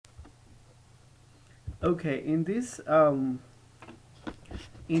Okay, in this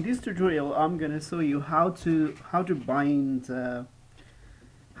tutorial, I'm gonna show you how to bind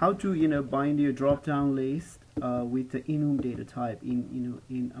bind your drop-down list with the Enum data type.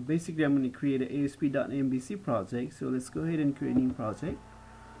 Basically, I'm gonna create an Asp.mvc project. So let's go ahead and create a new project.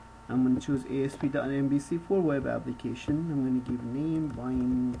 I'm gonna choose Asp.mvc for web application. I'm gonna give name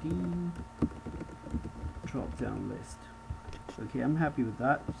binding drop-down list. Okay, I'm happy with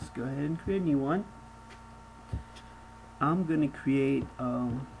that. Just go ahead and create a new one. I'm going to create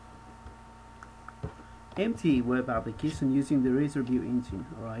empty web application using the Razor View engine.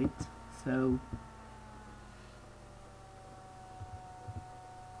 Alright, so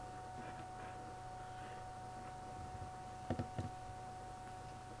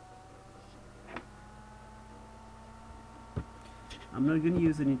I'm not going to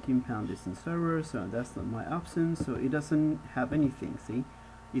use any compound distance server, so that's not my option, so it doesn't have anything. See,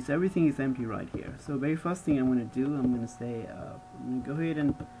 everything is empty right here. So very first thing I'm going to do, I'm going to say I'm going to go ahead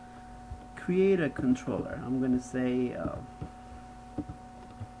and create a controller. I'm going to say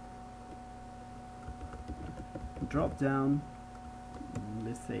drop down,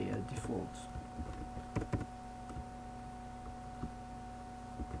 let's say default.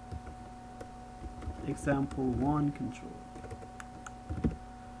 Example 1 controller.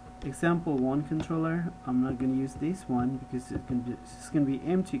 Example 1 controller. I'm not going to use this one because it's going to be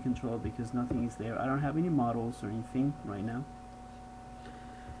empty control because nothing is there. I don't have any models or anything right now.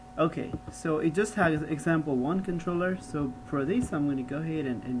 Okay, so it just has example 1 controller. So for this, I'm going to go ahead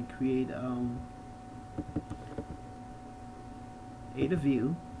and create a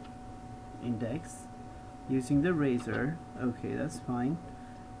view index using the Razor. Okay, that's fine.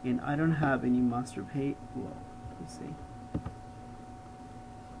 And I don't have any master page. Well, let's see.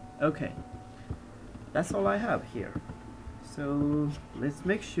 Okay, that's all I have here. So let's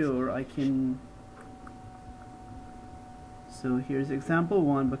make sure I can. So here's example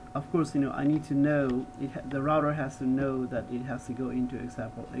 1, but of course, I need to know the router has to know that it has to go into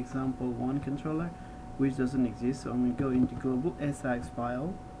example 1 controller, which doesn't exist. So I'm going to go into global SX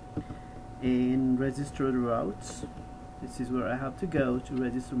file and register the routes. This is where I have to go to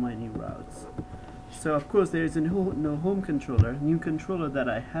register my new routes. So of course there is no home controller. New controller that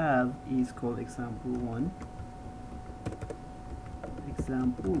I have is called example 1.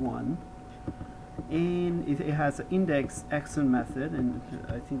 Example 1. And it has an index action method, and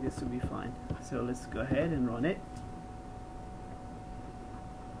I think this will be fine. So let's go ahead and run it.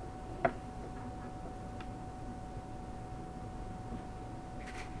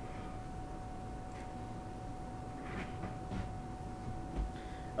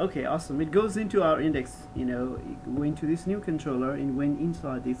 Okay, awesome. It goes into our index, go into this new controller and went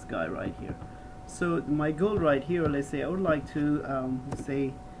inside this guy right here. So my goal right here, let's say I would like to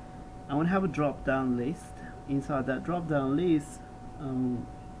say I want to have a drop-down list. Inside that drop-down list,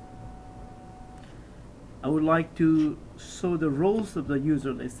 I would like to show the roles of the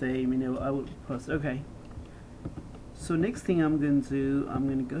user. Let's say, I would press OK. So next thing I'm going to do, I'm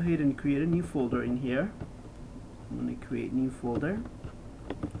going to go ahead and create a new folder in here. I'm going to create a new folder.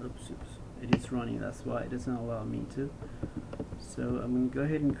 Oops, it is running, that's why it doesn't allow me to. So I'm going to go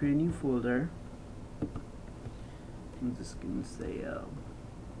ahead and create a new folder. I'm just going to say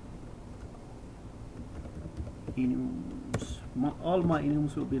enums. All my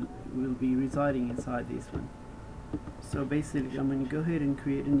enums will be residing inside this one. So basically, I'm going to go ahead and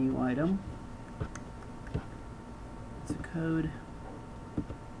create a new item. It's a code.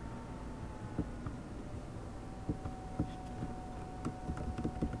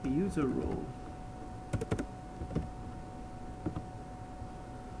 User role.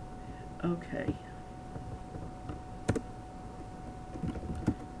 Okay.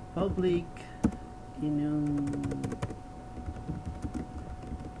 Public enum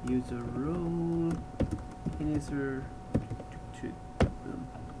user role user 2. Boom.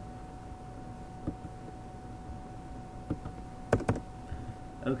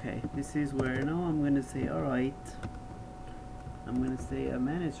 Okay, this is where now I'm going to say alright. I'm going to say a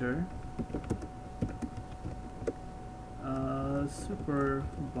manager,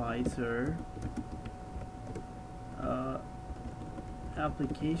 supervisor,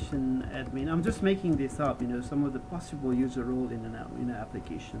 application admin. I'm just making this up, some of the possible user role in an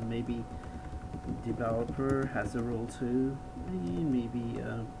application. Maybe developer has a role too, and maybe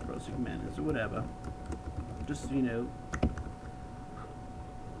project manager, whatever. Just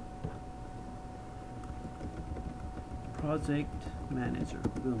project manager.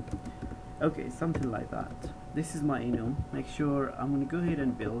 Boom. Okay, something like that. This is my Enum. Make sure I'm going to go ahead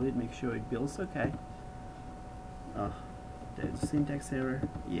and build it. Make sure it builds okay. There's syntax error.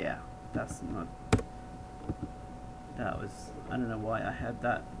 Yeah, that's not That was, I don't know why I had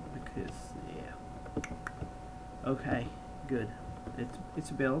that, because yeah. Okay, good.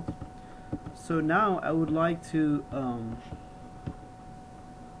 It's built. So now I would like to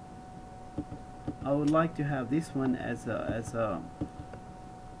have this one as a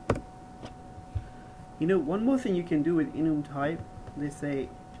you know, one more thing you can do with enum type. Let's say,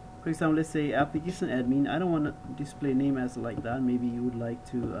 for example, let's say application admin. I don't want to display name as like that. Maybe you would like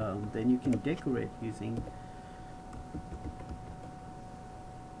to then you can decorate using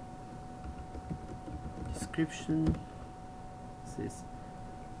description. This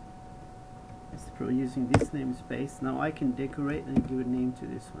using this namespace. Now I can decorate and give a name to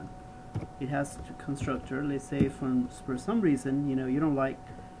this one. It has a constructor. Let's say for some reason, you know, you don't like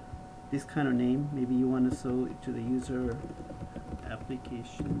this kind of name. Maybe you want to show it to the user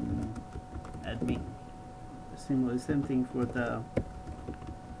application admin. Similar, same thing for the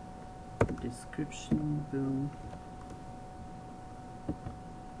description. Boom.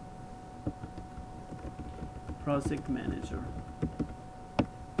 Project manager.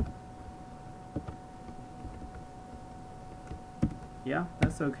 Yeah,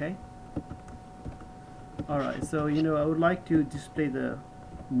 that's okay. Alright, so you know, I would like to display the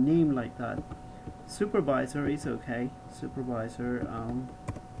name like that. Supervisor is okay. Supervisor,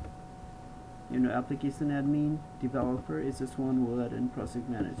 you know, application admin, developer is just one word, and project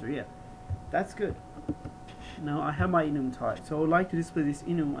manager. Yeah, that's good. Now I have my enum type, so I would like to display this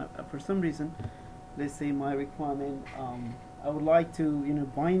enum. For some reason, let's say my requirement, I would like to, you know,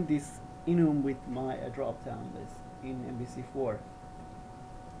 bind this enum with my drop-down list in MVC4.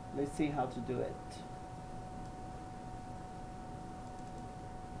 Let's see how to do it.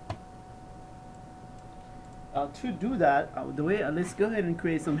 To do that, let's go ahead and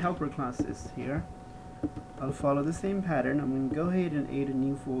create some helper classes here. I'll follow the same pattern. I'm going to go ahead and add a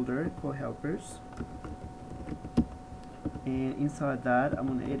new folder called helpers, and inside that I'm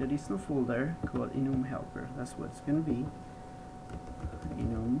going to add additional folder called enum helper. That's what it's going to be,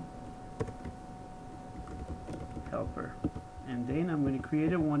 enum helper. And then I'm going to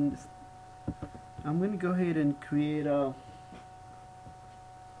create I'm going to go ahead and create a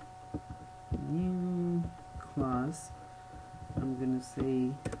new class. I'm going to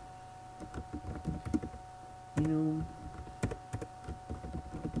say enum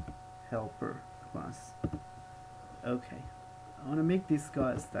helper class. Okay, I want to make this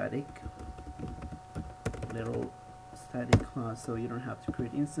guy static, little static class, so you don't have to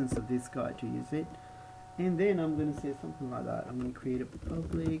create instance of this guy to use it. And then I'm going to say something like that. I'm going to create a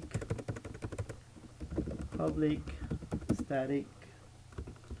public static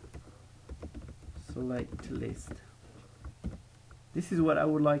select list. This is what I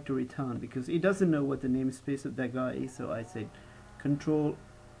would like to return, because it doesn't know what the namespace of that guy is. So I said control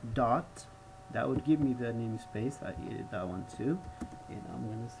dot, that would give me the namespace. I added that one too, and I'm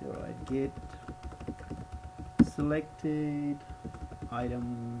going to say, alright, get selected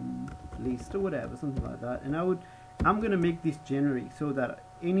item list or whatever, something like that. And I'm going to make this generic so that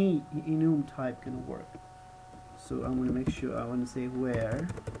any enum type can work. So I'm going to make sure, I want to say where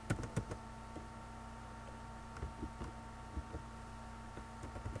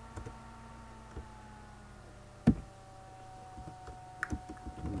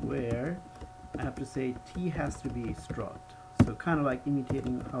I have to say T has to be struct, so kind of like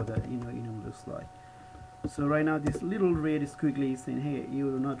imitating how the enum looks like. So right now this little red squiggly is saying, hey,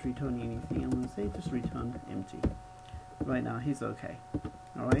 you are not returning anything. I'm going to say just return empty. Right now he's okay.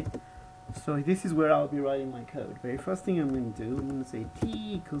 Alright, so this is where I'll be writing my code. Very first thing I'm going to do, I'm going to say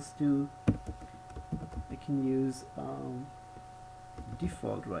T equals to, I can use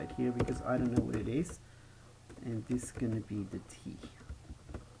default right here because I don't know what it is, and this is going to be the T.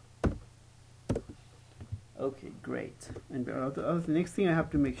 Okay, great. And the next thing I have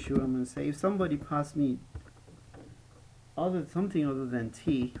to make sure, I'm going to say, if somebody passed me something other than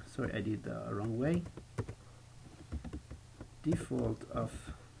T, sorry, I did the wrong way, default of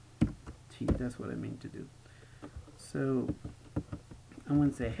T, that's what I mean to do. So I'm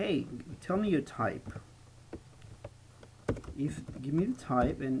going to say, hey, tell me your type. Give me the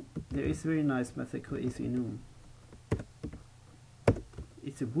type, and there is a very nice method called isEnum.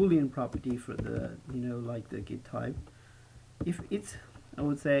 It's a boolean property for the, like the get type. If it's, I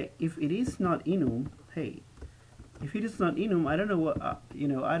would say, if it is not enum, hey, if it is not enum, I don't know what, I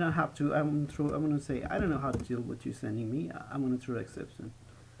don't have to, I'm going to say, I don't know how to deal with what you're sending me. I'm going to throw exception.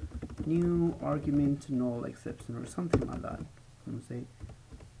 New argument null exception or something like that. I'm going to say,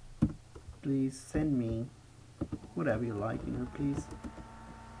 please send me whatever you like, please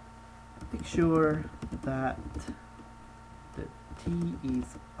make sure that the T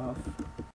is off